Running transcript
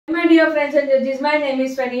my dear friends and judges. My name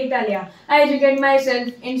is Feni Italiya. I educate myself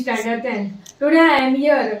in standard 10. Today I am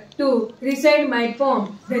here to recite my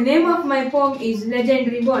poem. The name of my poem is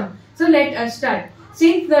Legendary Born. So let us start.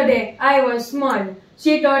 Since the day I was small,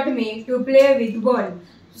 she taught me to play with ball.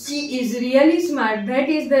 She is really smart. That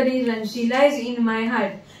is the reason she lies in my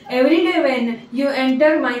heart. Every day when you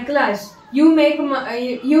enter my class, you make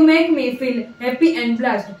me feel happy and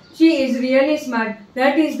blessed. She is really smart.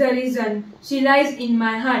 That is the reason she lies in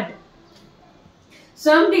my heart.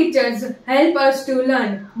 Some teachers help us to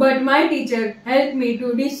learn, but my teacher helped me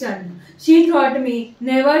to discern. She taught me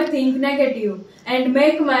never think negative and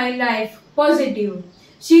make my life positive.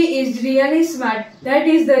 She is really smart. That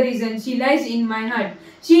is the reason she lies in my heart.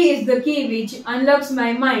 She is the key which unlocks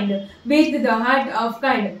my mind with the heart of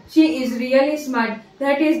kind. She is really smart.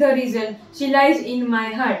 That is the reason she lies in my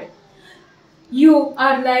heart. You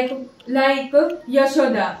are like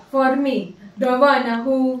Yashoda for me, the one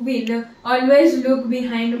who will always look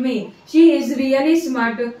behind me. She is really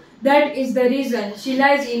smart. That is the reason she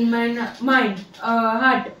lies in my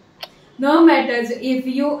heart. No matters if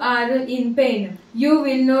you are in pain, you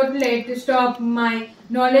will not let stop my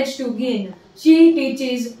knowledge to gain. She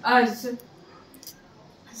teaches us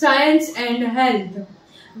science and health,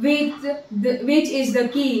 which is the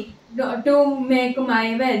key to make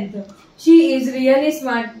my wealth. She is really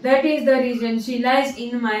smart. That is the reason she lies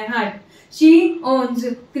in my heart. She owns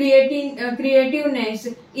creativeness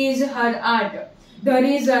is her art. The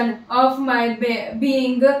reason of my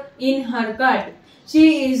being in her cart.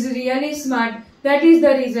 She is really smart. That is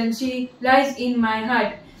the reason she lies in my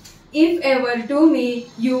heart. If ever to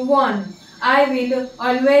me you won, I will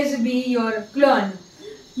always be your clone.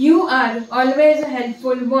 You are always a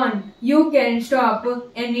helpful one. You can stop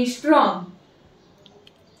any storm.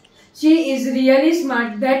 She is really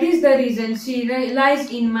smart. That is the reason she lies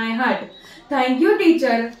in my heart. Thank you,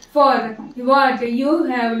 teacher, for what you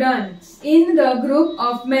have done. In the group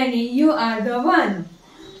of many, you are the one.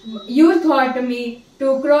 You taught me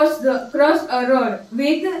to cross a road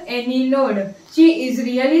with any load. She is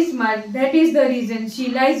really smart. That is the reason she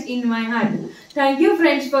lies in my heart. Thank you,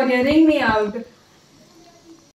 friends, for hearing me out.